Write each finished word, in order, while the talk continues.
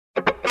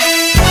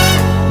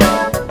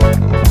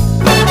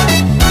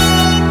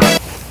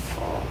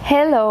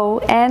Hello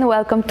and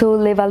welcome to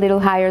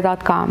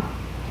livealittlehigher.com.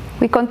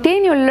 We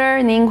continue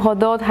learning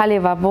Hodot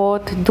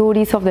HaLevavot,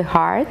 Duties of the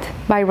Heart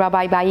by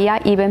Rabbi Bahia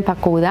Ibn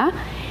Pakuda,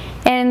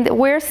 and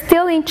we're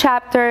still in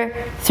chapter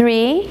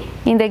 3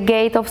 in the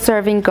gate of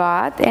serving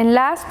God. And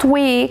last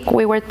week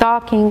we were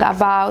talking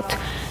about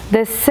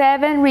the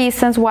 7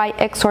 reasons why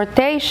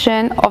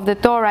exhortation of the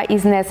Torah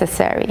is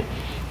necessary.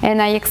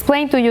 And I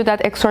explained to you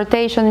that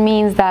exhortation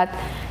means that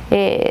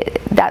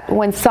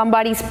when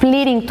somebody's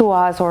pleading to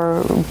us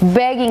or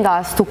begging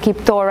us to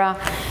keep Torah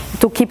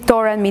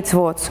and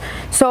mitzvot.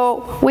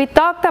 So we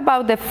talked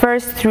about the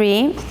first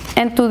 3,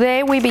 and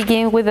today we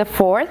begin with the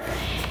 4th.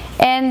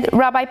 And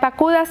Rabbi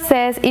Pakuda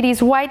says it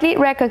is widely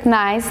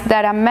recognized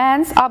that a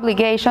man's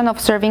obligation of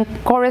serving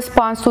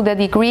corresponds to the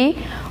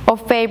degree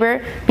of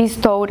favor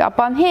bestowed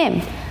upon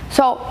him.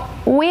 So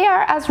we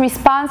are as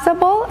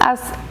responsible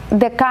as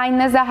the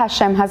kindness that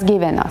Hashem has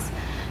given us.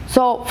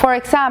 So, for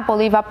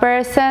example, if a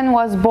person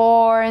was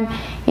born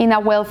in a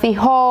wealthy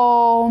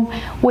home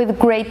with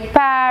great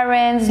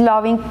parents,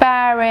 loving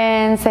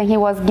parents, and he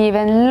was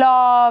given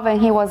love, and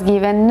he was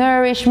given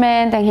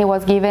nourishment, and he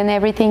was given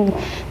everything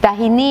that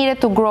he needed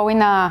to grow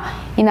in a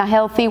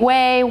healthy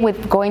way,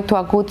 with going to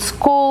a good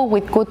school,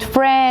 with good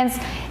friends,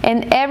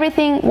 and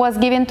everything was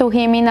given to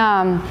him in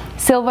a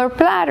silver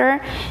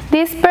platter,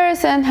 this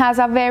person has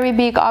a very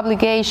big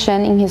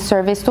obligation in his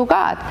service to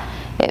God.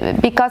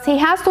 Because he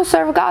has to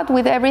serve God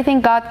with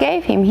everything God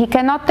gave him. He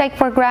cannot take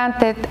for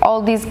granted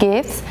all these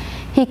gifts.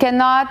 He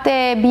cannot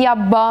be a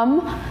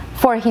bum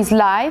for his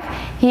life.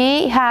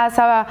 He has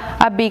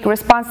a big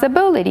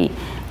responsibility.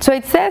 So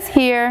it says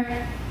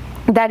here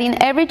that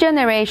in every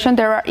generation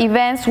there are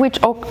events which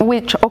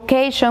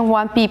occasion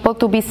one people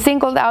to be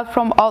singled out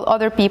from all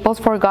other peoples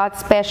for God's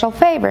special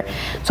favor.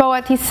 So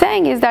what he's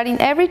saying is that in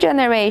every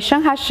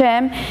generation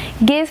Hashem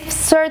gives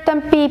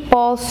certain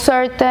people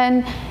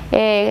certain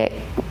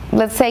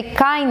let's say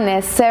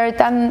kindness,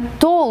 certain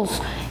tools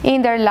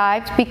in their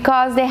lives,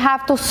 because they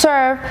have to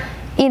serve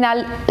in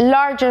a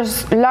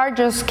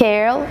larger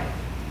scale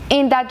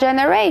in that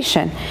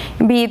generation,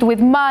 be it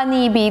with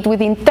money, be it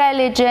with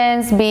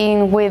intelligence,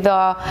 being with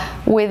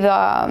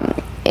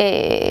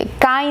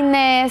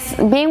kindness,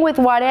 being with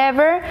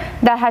whatever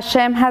that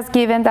Hashem has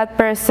given that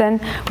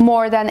person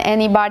more than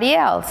anybody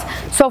else.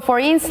 So for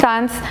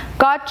instance,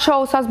 God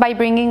chose us by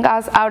bringing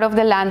us out of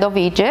the land of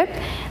Egypt,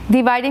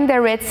 dividing the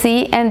Red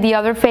Sea, and the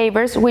other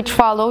favors which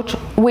followed,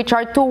 which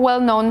are too well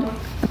known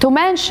to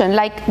mention.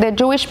 Like the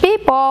Jewish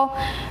people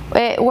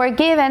were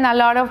given a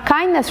lot of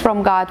kindness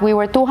from God. We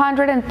were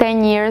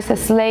 210 years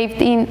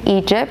enslaved in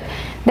Egypt.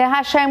 Then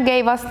Hashem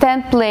gave us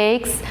 10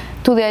 plagues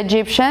to the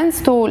Egyptians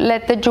to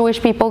let the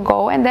Jewish people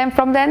go, and then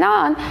from then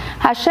on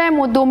Hashem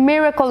would do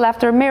miracle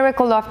after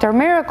miracle after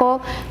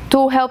miracle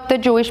to help the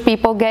Jewish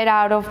people get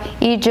out of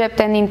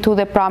Egypt and into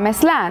the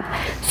promised land.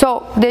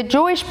 So the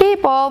Jewish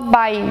people,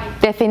 by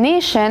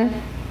definition,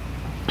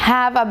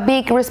 have a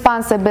big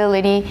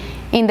responsibility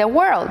in the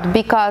world,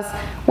 because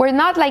we're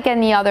not like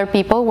any other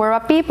people. We're a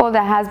people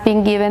that has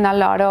been given a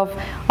lot of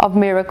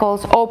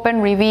miracles, open,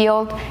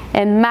 revealed,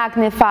 and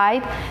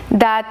magnified,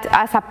 that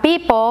as a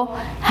people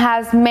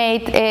has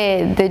made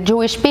the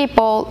Jewish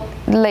people,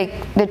 like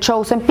the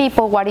chosen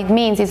people. What it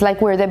means is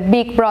like we're the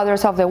big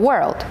brothers of the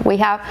world.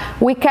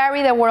 We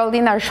carry the world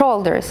in our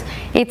shoulders.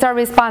 It's our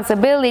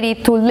responsibility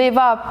to live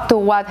up to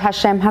what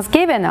Hashem has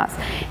given us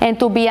and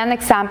to be an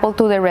example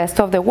to the rest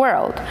of the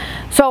world.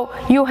 So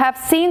you have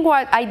seen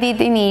what I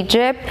did in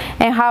Egypt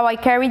and how I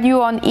carried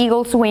you on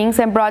eagle's wings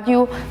and brought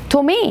you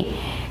to me.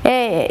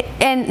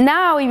 And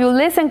now if you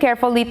listen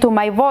carefully to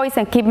my voice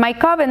and keep my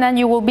covenant,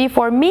 you will be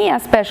for me a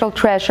special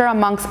treasure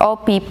amongst all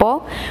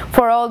people,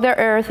 for all the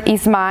earth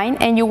is mine,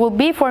 and you will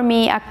be for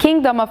me a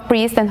kingdom of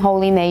priests and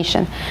holy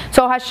nation.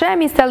 So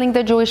Hashem is telling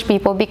the Jewish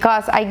people,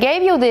 because I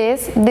gave you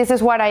this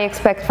is what I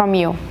expect from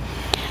you.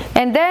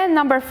 And then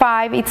number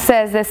 5, it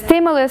says the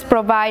stimulus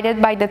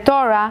provided by the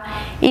Torah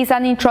is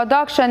an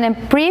introduction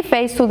and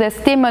preface to the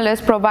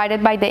stimulus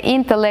provided by the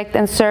intellect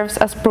and serves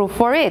as proof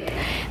for it.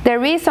 The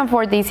reason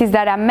for this is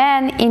that a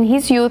man in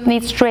his youth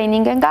needs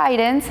training and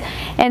guidance,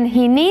 and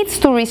he needs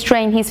to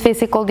restrain his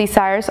physical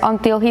desires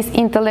until his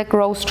intellect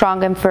grows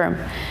strong and firm.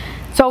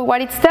 So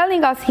what it's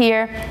telling us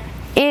here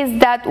is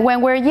that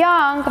when we're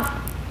young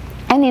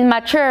and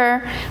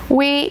immature,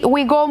 we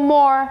go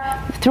more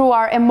through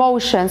our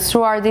emotions,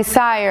 through our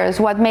desires,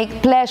 what makes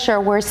pleasure.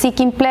 We're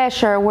seeking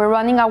pleasure, we're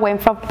running away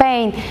from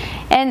pain.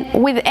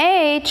 And with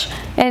age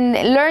and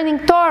learning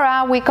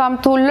Torah, we come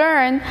to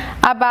learn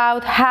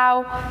about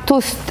how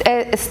to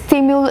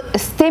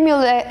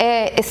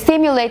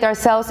stimulate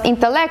ourselves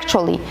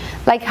intellectually,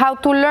 like how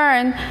to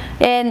learn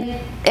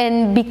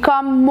and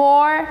become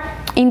more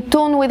in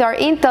tune with our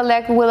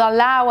intellect will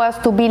allow us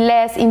to be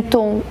less in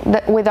tune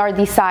with our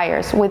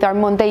desires, with our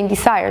mundane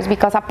desires.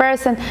 Because a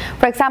person,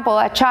 for example,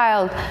 a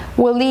child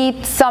will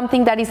eat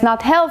something that is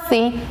not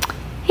healthy,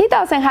 he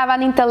doesn't have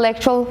an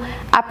intellectual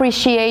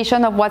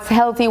appreciation of what's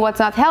healthy, what's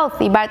not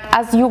healthy. But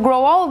as you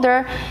grow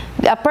older,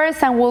 a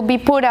person will be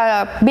put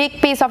a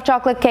big piece of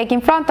chocolate cake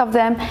in front of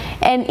them,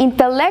 and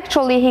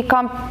intellectually he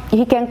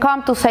can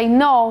come to say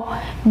no,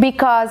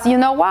 because you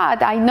know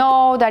what, I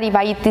know that if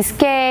I eat this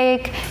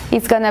cake,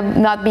 it's gonna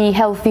not be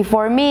healthy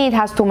for me, it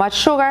has too much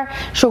sugar,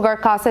 sugar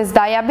causes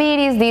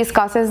diabetes, this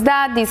causes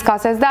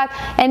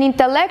that, and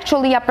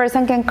intellectually a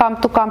person can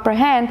come to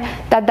comprehend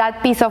that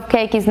that piece of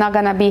cake is not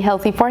gonna be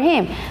healthy for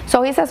him.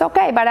 So he says,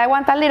 okay, but I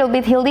want a little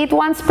bit. He'll eat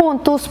 1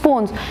 spoon, 2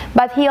 spoons,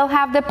 but he'll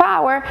have the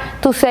power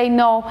to say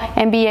no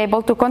and be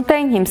able to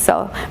contain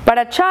himself. But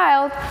a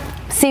child,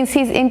 since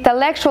he's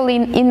intellectually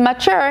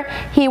immature,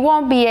 he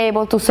won't be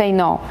able to say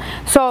no.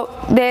 So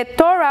the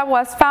Torah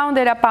was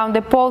founded upon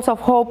the poles of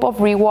hope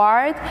of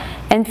reward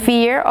and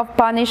fear of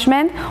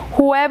punishment.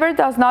 Whoever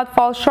does not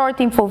fall short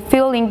in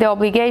fulfilling the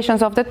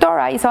obligations of the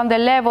Torah is on the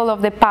level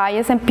of the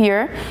pious and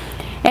pure,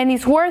 and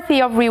is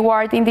worthy of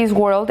reward in this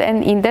world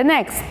and in the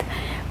next.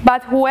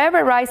 But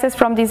whoever rises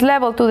from this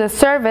level to the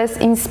service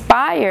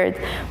inspired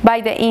by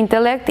the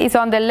intellect is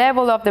on the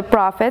level of the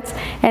prophets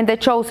and the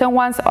chosen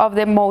ones of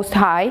the Most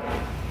High,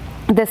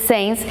 the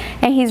saints,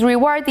 and his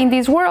reward in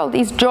this world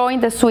is joy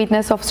in the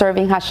sweetness of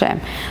serving Hashem.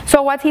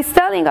 So what he's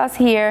telling us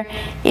here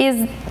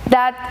is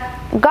that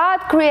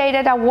God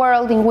created a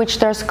world in which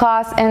there's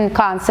cause and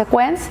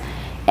consequence,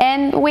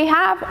 and we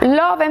have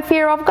love and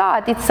fear of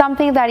God. It's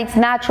something that is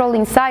natural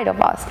inside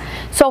of us.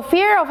 So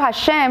fear of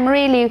Hashem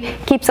really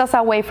keeps us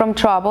away from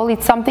trouble.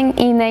 It's something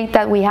innate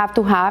that we have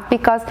to have,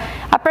 because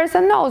a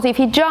person knows if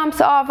he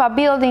jumps off a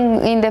building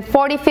in the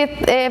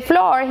 45th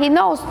floor, he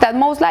knows that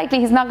most likely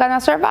he's not going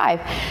to survive.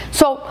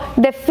 So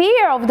the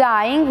fear of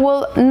dying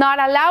will not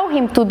allow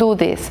him to do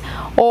this,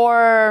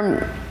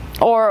 or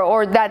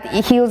that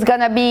he's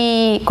going to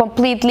be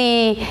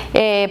completely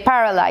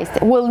paralyzed,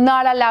 will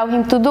not allow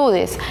him to do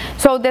this.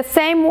 So the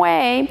same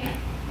way,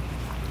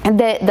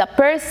 the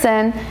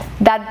person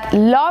that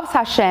loves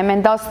Hashem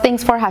and does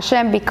things for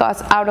Hashem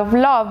because out of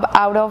love,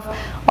 out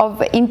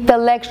of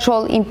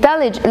intellectual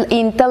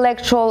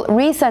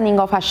reasoning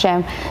of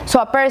Hashem. So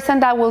a person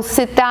that will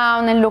sit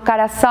down and look at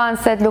a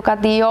sunset, look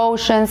at the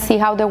ocean, see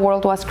how the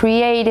world was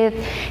created,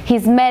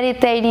 he's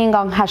meditating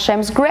on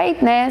Hashem's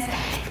greatness,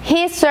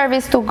 his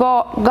service to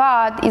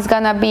God is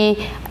going to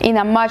be in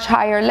a much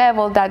higher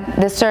level than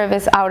the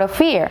service out of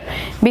fear,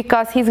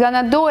 because he's going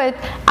to do it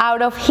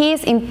out of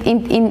his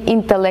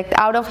intellect,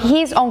 out of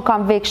his own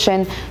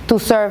conviction to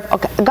serve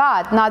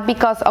God, not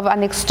because of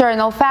an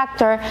external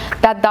factor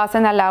that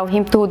doesn't allow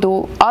him to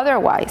do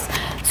otherwise.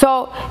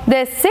 So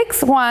the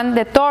sixth one,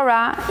 the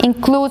Torah,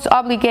 includes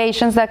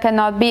obligations that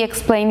cannot be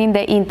explained in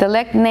the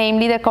intellect,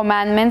 namely the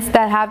commandments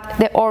that have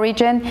the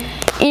origin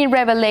in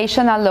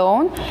revelation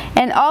alone,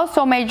 and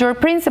also major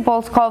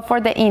principles called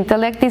for the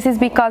intellect. This is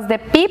because the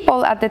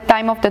people at the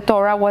time of the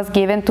Torah was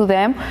given to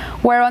them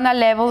were on a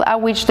level at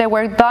which they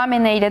were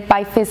dominated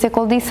by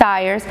physical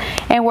desires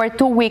and were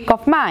too weak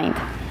of mind.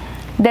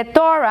 The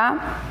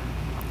Torah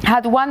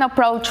had one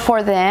approach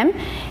for them,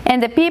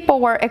 and the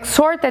people were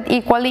exhorted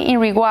equally in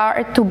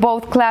regard to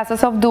both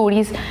classes of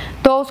duties,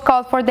 those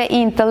called for the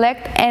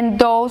intellect and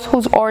those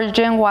whose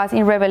origin was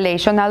in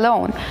revelation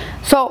alone.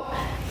 So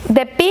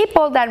the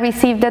people that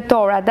received the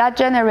Torah, that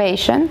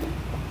generation,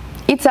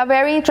 it's a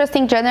very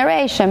interesting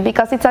generation,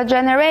 because it's a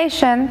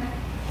generation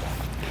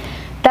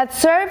that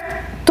served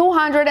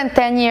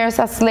 210 years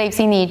as slaves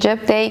in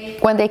Egypt.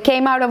 When they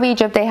came out of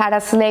Egypt, they had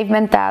a slave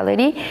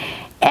mentality,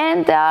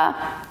 and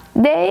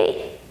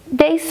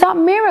they saw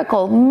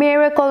miracle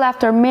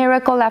after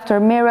miracle after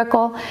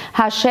miracle.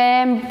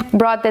 Hashem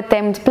brought the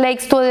 10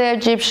 plagues to the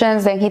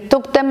Egyptians, then he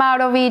took them out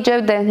of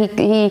Egypt, then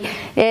he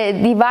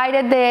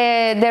divided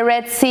the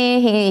Red Sea,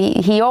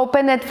 he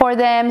opened it for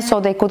them so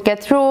they could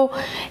get through.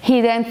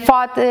 He then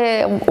fought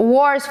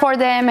wars for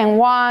them and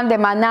won. The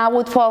manna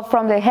would fall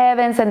from the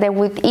heavens and they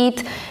would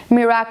eat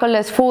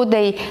miraculous food.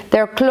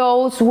 Their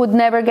clothes would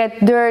never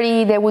get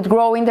dirty, they would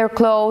grow in their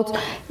clothes.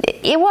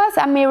 It was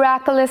a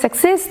miraculous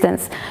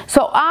existence.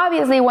 So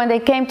obviously when they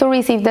came to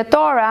receive the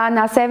Torah,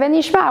 Naseh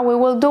v'Nishma, we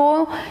will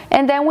do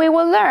and then we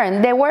will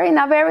learn. They were in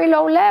a very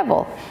low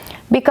level,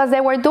 because they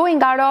were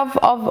doing out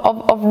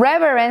of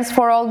reverence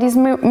for all these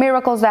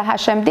miracles that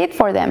Hashem did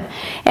for them.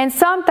 And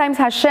sometimes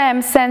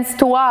Hashem sends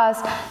to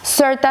us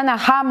certain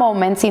aha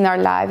moments in our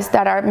lives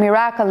that are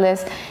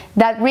miraculous,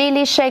 that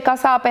really shake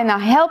us up and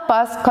help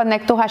us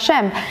connect to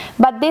Hashem.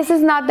 But this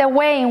is not the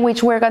way in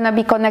which we're going to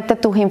be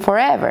connected to Him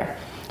forever.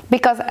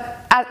 Because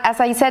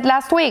as I said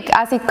last week,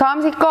 as it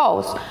comes, it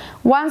goes.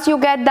 Once you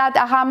get that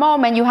aha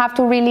moment, you have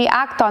to really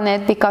act on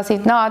it, because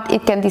if not,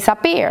 it can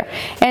disappear.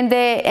 And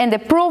the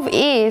proof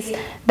is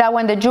that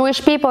when the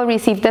Jewish people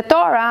received the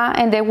Torah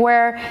and they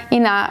were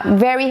in a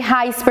very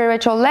high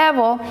spiritual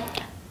level,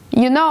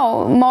 you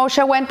know,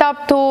 Moshe went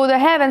up to the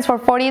heavens for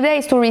 40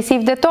 days to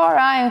receive the Torah,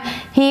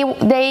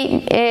 and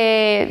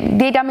they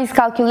did a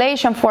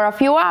miscalculation for a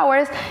few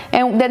hours,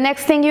 and the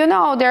next thing you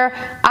know,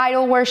 they're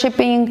idol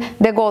worshipping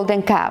the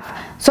golden calf.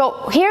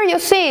 So here you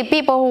see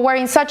people who were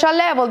in such a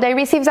level, they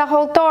received the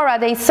whole Torah,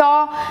 they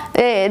saw,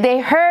 they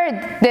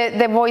heard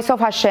the voice of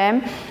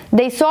Hashem,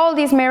 They saw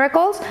these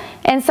miracles,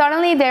 and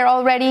suddenly they're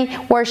already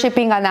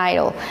worshiping an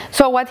idol.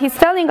 So what he's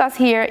telling us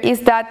here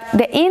is that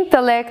the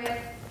intellect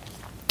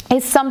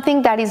is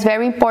something that is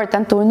very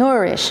important to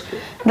nourish.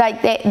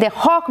 Like the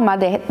chokmah,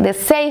 the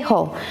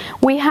seichel.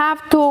 We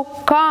have to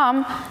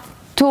come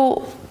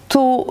to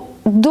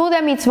do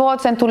the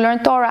mitzvot and to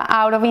learn Torah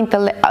out of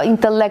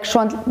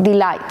intellectual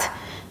delight.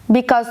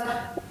 Because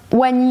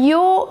when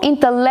you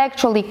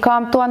intellectually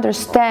come to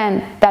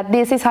understand that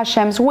this is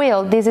Hashem's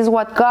will, this is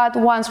what God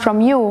wants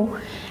from you,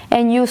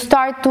 and you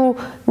start to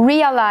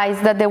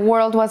realize that the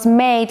world was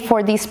made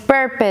for this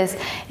purpose,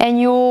 and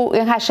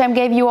Hashem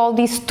gave you all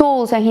these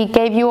tools, and He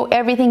gave you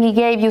everything He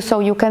gave you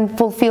so you can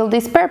fulfill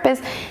this purpose,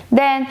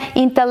 then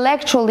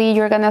intellectually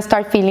you're going to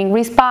start feeling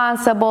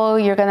responsible,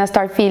 you're going to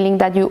start feeling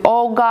that you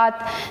owe God,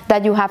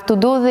 that you have to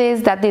do this,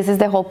 that this is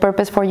the whole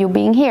purpose for you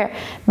being here.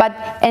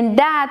 And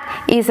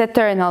that is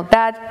eternal.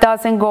 That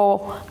doesn't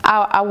go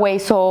away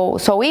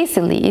so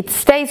easily. It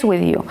stays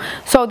with you.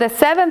 So the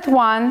seventh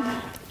one,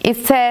 it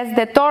says,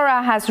 the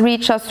Torah has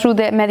reached us through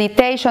the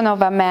meditation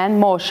of a man,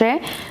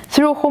 Moshe,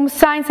 through whom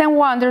signs and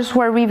wonders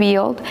were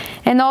revealed,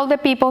 and all the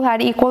people had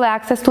equal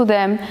access to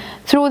them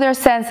through their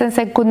senses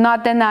and could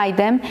not deny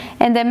them.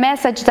 And the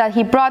message that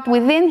he brought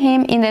within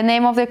him in the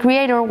name of the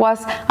Creator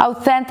was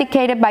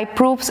authenticated by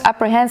proofs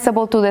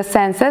apprehensible to the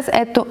senses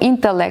and to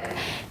intellect.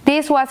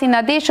 This was in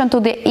addition to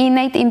the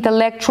innate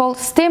intellectual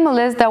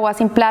stimulus that was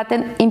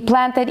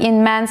implanted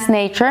in man's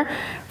nature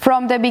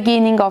from the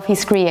beginning of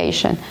his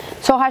creation.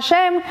 So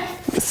Hashem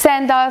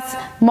sent us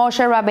Moshe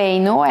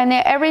Rabbeinu, and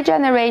every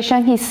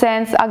generation He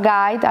sends a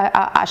guide,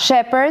 a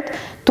shepherd,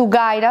 to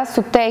guide us,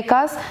 to take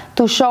us,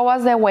 to show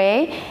us the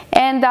way,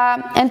 and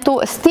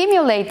to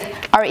stimulate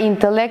our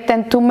intellect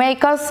and to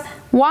make us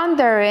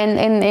wonder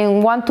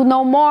and want to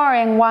know more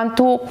and want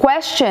to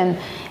question.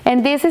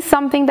 And this is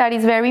something that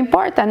is very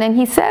important. And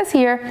he says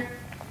here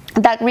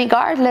that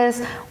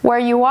regardless where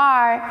you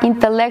are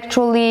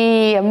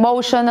intellectually,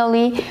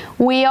 emotionally,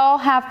 we all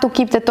have to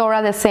keep the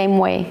Torah the same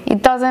way.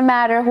 It doesn't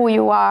matter who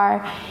you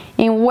are,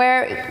 in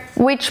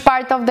which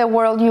part of the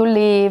world you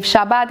live.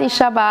 Shabbat is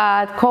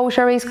Shabbat,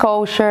 kosher is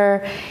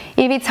kosher.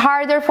 If it's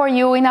harder for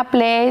you in a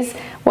place,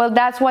 well,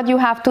 that's what you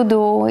have to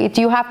do.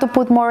 You have to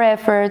put more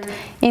effort.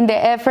 In the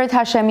effort,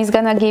 Hashem is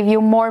going to give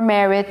you more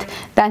merit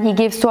than He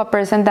gives to a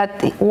person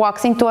that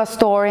walks into a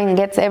store and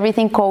gets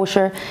everything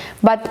kosher.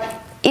 But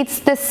it's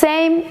the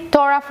same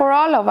Torah for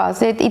all of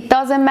us. It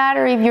doesn't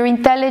matter if you're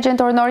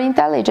intelligent or not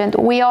intelligent.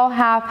 We all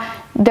have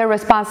the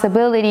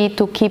responsibility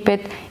to keep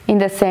it in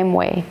the same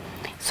way.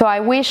 So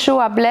I wish you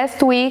a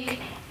blessed week,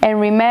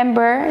 and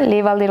remember,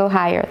 live a little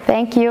higher.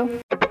 Thank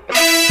you.